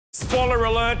Spoiler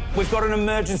alert, we've got an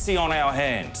emergency on our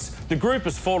hands. The group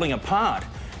is falling apart.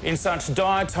 In such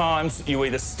dire times, you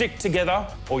either stick together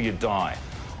or you die.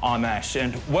 I'm Ash,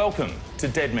 and welcome to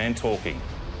Deadman Talking.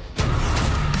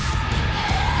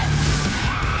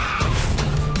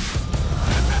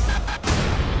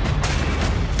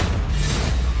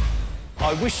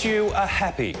 I wish you a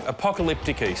happy,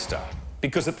 apocalyptic Easter,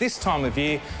 because at this time of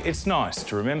year, it's nice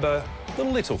to remember the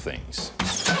little things.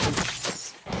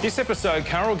 This episode,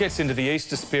 Carol gets into the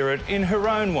Easter spirit in her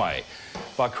own way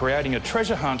by creating a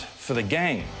treasure hunt for the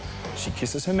gang. She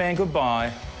kisses her man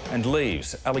goodbye and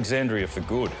leaves Alexandria for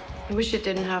good. I wish it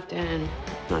didn't have to end,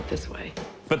 not this way.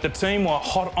 But the team were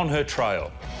hot on her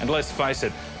trail. And let's face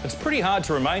it, it's pretty hard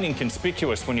to remain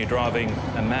inconspicuous when you're driving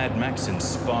a Mad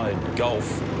Max-inspired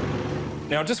Golf.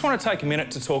 Now, I just want to take a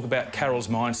minute to talk about Carol's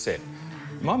mindset.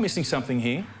 Am I missing something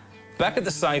here? Back at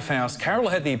the safe house, Carol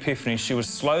had the epiphany she was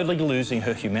slowly losing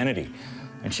her humanity,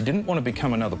 and she didn't want to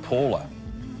become another Paula.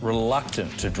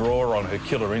 Reluctant to draw on her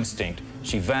killer instinct,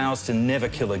 she vows to never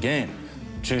kill again,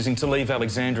 choosing to leave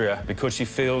Alexandria because she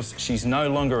feels she's no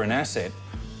longer an asset,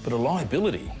 but a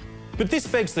liability. But this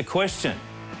begs the question,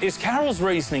 is Carol's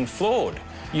reasoning flawed?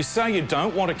 You say you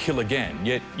don't want to kill again,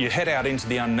 yet you head out into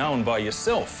the unknown by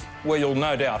yourself, where you'll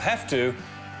no doubt have to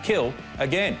kill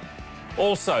again.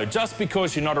 Also, just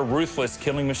because you're not a ruthless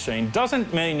killing machine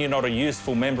doesn't mean you're not a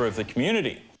useful member of the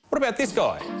community. What about this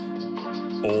guy?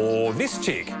 Or this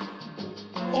chick?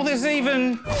 Or there's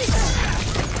even...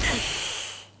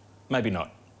 maybe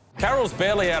not. Carol's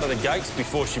barely out of the gates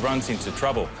before she runs into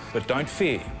trouble. But don't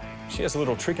fear, she has a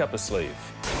little trick up her sleeve.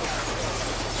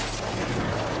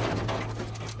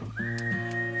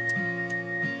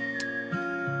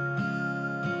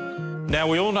 Now,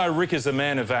 we all know Rick is a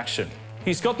man of action.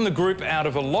 He's gotten the group out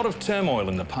of a lot of turmoil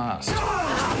in the past.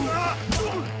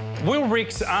 Will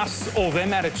Rick's us or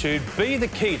them attitude be the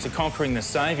key to conquering the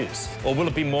saviours? Or will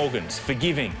it be Morgan's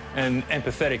forgiving and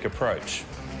empathetic approach?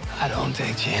 I don't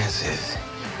take chances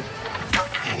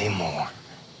anymore.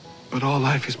 But all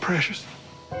life is precious.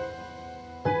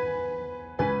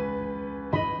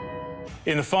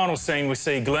 In the final scene, we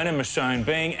see Glenn and Michonne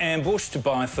being ambushed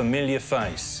by a familiar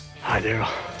face. Hi, Daryl.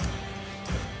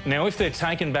 Now, if they're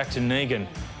taken back to Negan,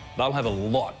 they'll have a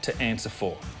lot to answer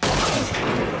for.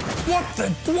 What the...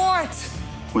 what?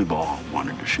 We've all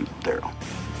wanted to shoot Daryl.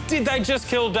 Did they just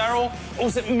kill Daryl, or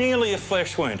was it merely a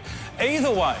flesh wound?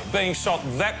 Either way, being shot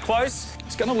that close,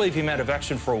 it's going to leave him out of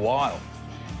action for a while.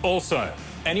 Also,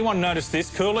 anyone notice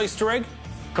this cool Easter egg?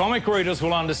 Comic readers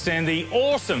will understand the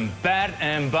awesome bat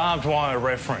and barbed wire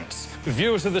reference.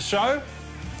 Viewers of the show,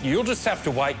 you'll just have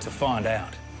to wait to find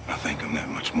out. I think I'm that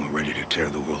much more ready to tear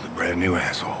the world a brand new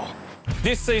asshole.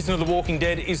 This season of The Walking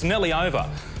Dead is nearly over,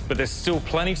 but there's still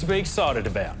plenty to be excited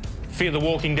about. Fear the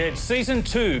Walking Dead Season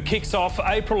 2 kicks off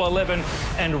April 11,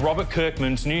 and Robert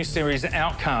Kirkman's new series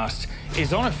Outcast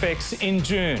is on FX in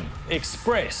June,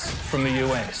 express from the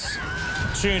US.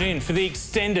 Tune in for the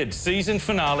extended season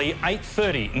finale,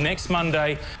 8:30 next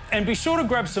Monday, and be sure to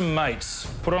grab some mates,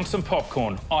 put on some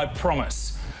popcorn, I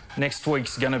promise. Next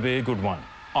week's gonna be a good one.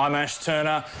 I'm Ash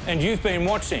Turner, and you've been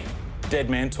watching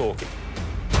Deadman Talking.